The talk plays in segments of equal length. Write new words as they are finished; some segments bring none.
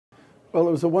Well,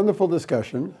 it was a wonderful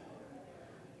discussion.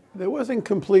 There wasn't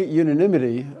complete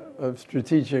unanimity of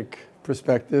strategic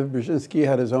perspective. Brzezinski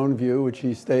had his own view, which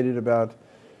he stated about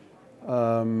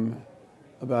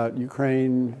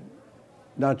Ukraine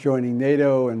not joining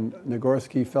NATO, and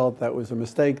Nagorski felt that was a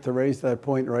mistake to raise that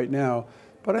point right now.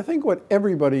 But I think what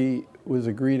everybody was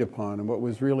agreed upon and what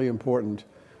was really important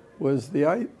was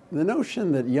the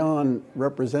notion that Jan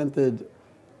represented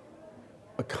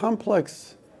a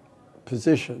complex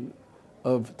position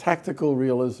of tactical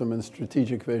realism and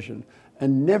strategic vision,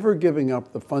 and never giving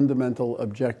up the fundamental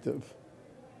objective,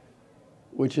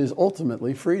 which is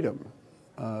ultimately freedom.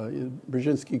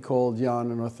 Brzezinski called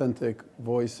Jan an authentic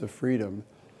voice of freedom.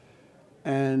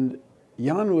 And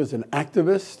Jan was an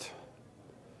activist.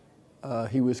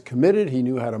 He was committed. He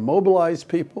knew how to mobilize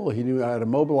people. He knew how to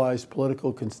mobilize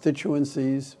political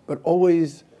constituencies, but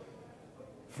always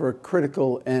for a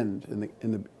critical end.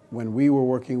 When we were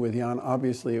working with Jan,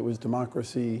 obviously it was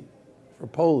democracy for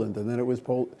Poland, and then it was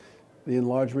the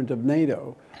enlargement of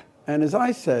NATO. And as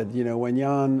I said, you know, when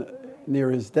Jan,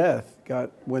 near his death,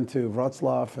 went to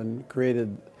Wrocław and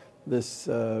created this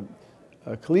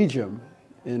collegium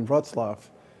in Wrocław,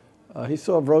 he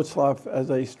saw Wrocław as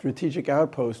a strategic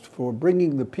outpost for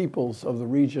bringing the peoples of the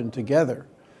region together.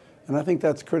 And I think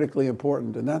that's critically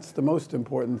important, and that's the most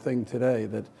important thing today,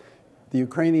 that the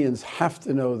Ukrainians have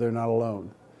to know they're not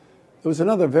alone. There was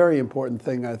another very important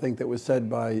thing, I think, that was said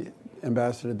by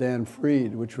Ambassador Dan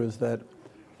Fried, which was that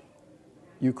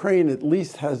Ukraine at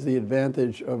least has the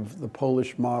advantage of the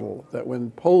Polish model, that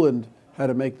when Poland had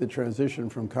to make the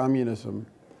transition from communism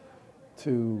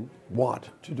to what?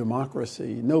 To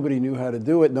democracy, nobody knew how to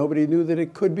do it. Nobody knew that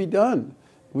it could be done.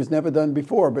 It was never done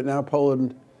before, but now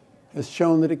Poland has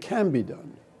shown that it can be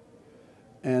done.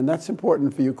 And that's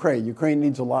important for Ukraine. Ukraine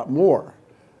needs a lot more.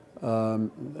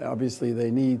 Obviously,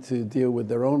 they need to deal with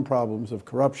their own problems of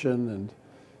corruption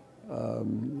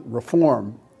and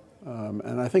reform.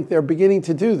 And I think they're beginning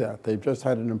to do that. They've just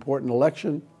had an important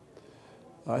election.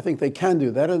 I think they can do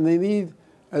that. And they need,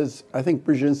 as I think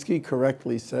Brzezinski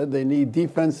correctly said, they need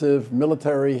defensive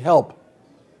military help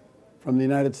from the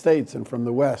United States and from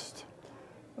the West.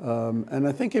 And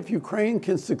I think if Ukraine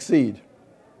can succeed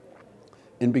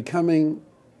in becoming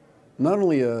not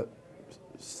only a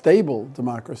stable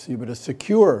democracy, but a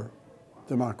secure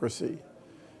democracy,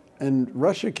 and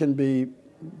Russia can be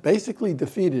basically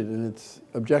defeated in its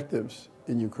objectives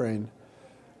in Ukraine,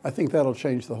 I think that'll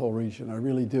change the whole region. I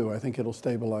really do. I think it'll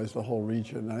stabilize the whole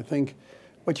region. And I think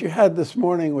what you had this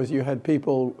morning was you had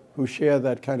people who share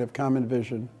that kind of common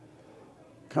vision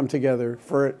come together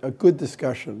for a good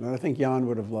discussion. And I think Jan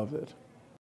would have loved it.